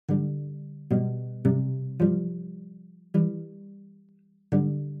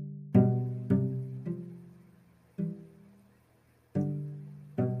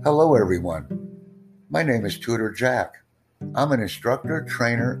Hello, everyone. My name is Tutor Jack. I'm an instructor,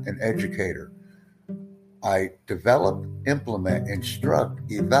 trainer, and educator. I develop, implement, instruct,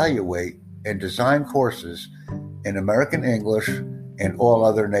 evaluate, and design courses in American English and all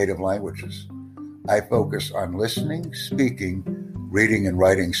other native languages. I focus on listening, speaking, reading, and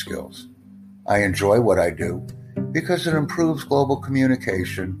writing skills. I enjoy what I do because it improves global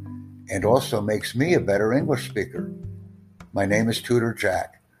communication and also makes me a better English speaker. My name is Tutor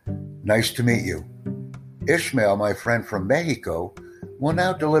Jack. Nice to meet you. Ishmael, my friend from Mexico, will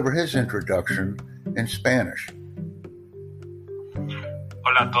now deliver his introduction in Spanish.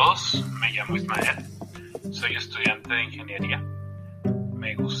 Hola a todos, me llamo Ismael, soy estudiante de ingeniería.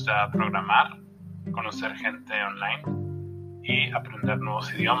 Me gusta programar, conocer gente online y aprender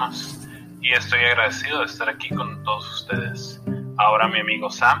nuevos idiomas. Y estoy agradecido de estar aquí con todos ustedes. Ahora mi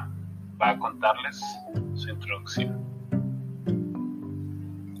amigo Sam va a contarles su introducción.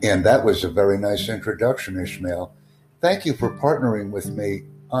 And that was a very nice introduction, Ishmael. Thank you for partnering with me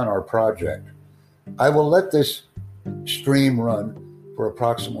on our project. I will let this stream run for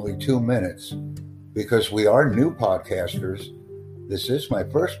approximately 2 minutes because we are new podcasters. This is my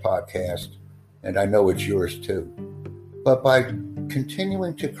first podcast, and I know it's yours too. But by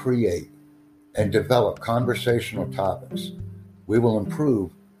continuing to create and develop conversational topics, we will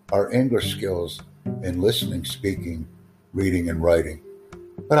improve our English skills in listening, speaking, reading, and writing.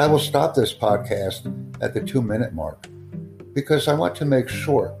 But I will stop this podcast at the 2-minute mark because I want to make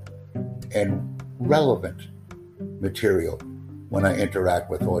short and relevant material when I interact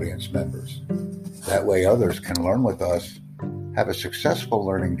with audience members. That way others can learn with us, have a successful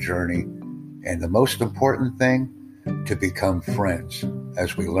learning journey, and the most important thing, to become friends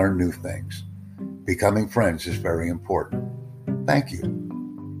as we learn new things. Becoming friends is very important. Thank you.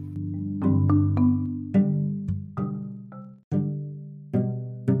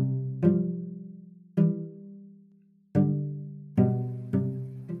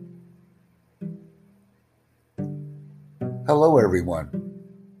 Hello, everyone.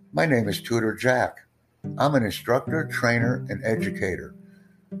 My name is Tutor Jack. I'm an instructor, trainer, and educator.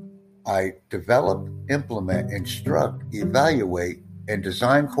 I develop, implement, instruct, evaluate, and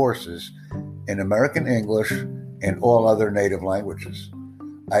design courses in American English and all other native languages.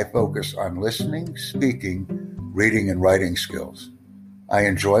 I focus on listening, speaking, reading, and writing skills. I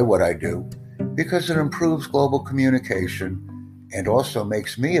enjoy what I do because it improves global communication and also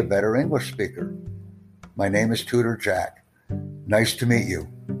makes me a better English speaker. My name is Tutor Jack. Nice to meet you.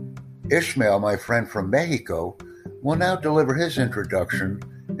 Ishmael, my friend from Mexico, will now deliver his introduction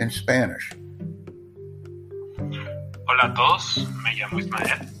in Spanish. Hola a todos, me llamo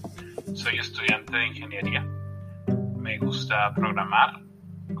Ismael, soy estudiante de ingeniería. Me gusta programar,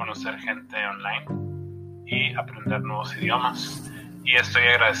 conocer gente online y aprender nuevos idiomas. Y estoy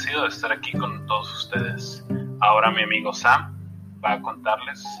agradecido de estar aquí con todos ustedes. Ahora mi amigo Sam va a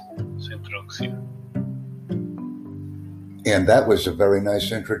contarles su introducción. And that was a very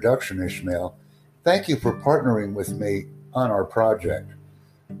nice introduction, Ishmael. Thank you for partnering with me on our project.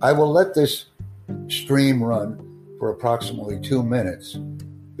 I will let this stream run for approximately 2 minutes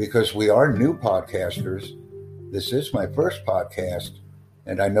because we are new podcasters. This is my first podcast,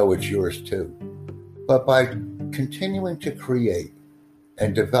 and I know it's yours too. But by continuing to create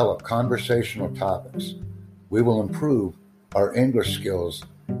and develop conversational topics, we will improve our English skills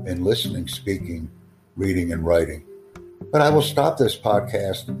in listening, speaking, reading, and writing. But I will stop this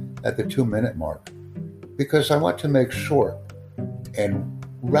podcast at the 2-minute mark because I want to make short and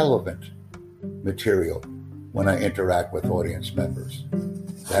relevant material when I interact with audience members.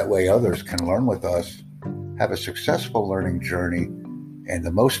 That way others can learn with us, have a successful learning journey, and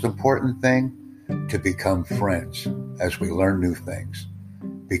the most important thing, to become friends as we learn new things.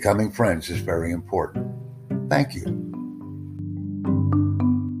 Becoming friends is very important. Thank you.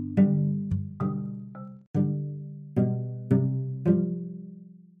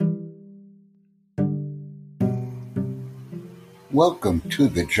 Welcome to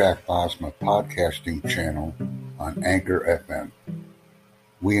the Jack Bosma podcasting channel on Anchor FM.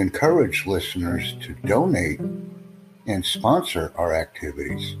 We encourage listeners to donate and sponsor our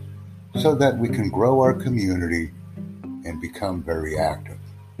activities so that we can grow our community and become very active.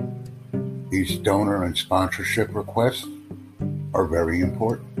 These donor and sponsorship requests are very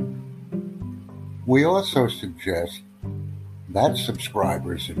important. We also suggest that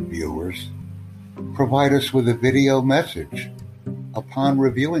subscribers and viewers provide us with a video message upon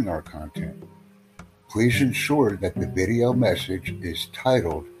reviewing our content. Please ensure that the video message is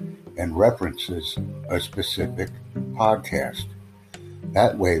titled and references a specific podcast.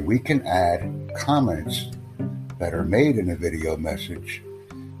 That way we can add comments that are made in a video message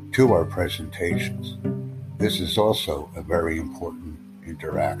to our presentations. This is also a very important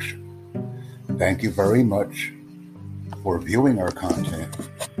interaction. Thank you very much for viewing our content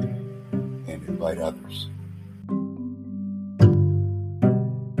and invite others.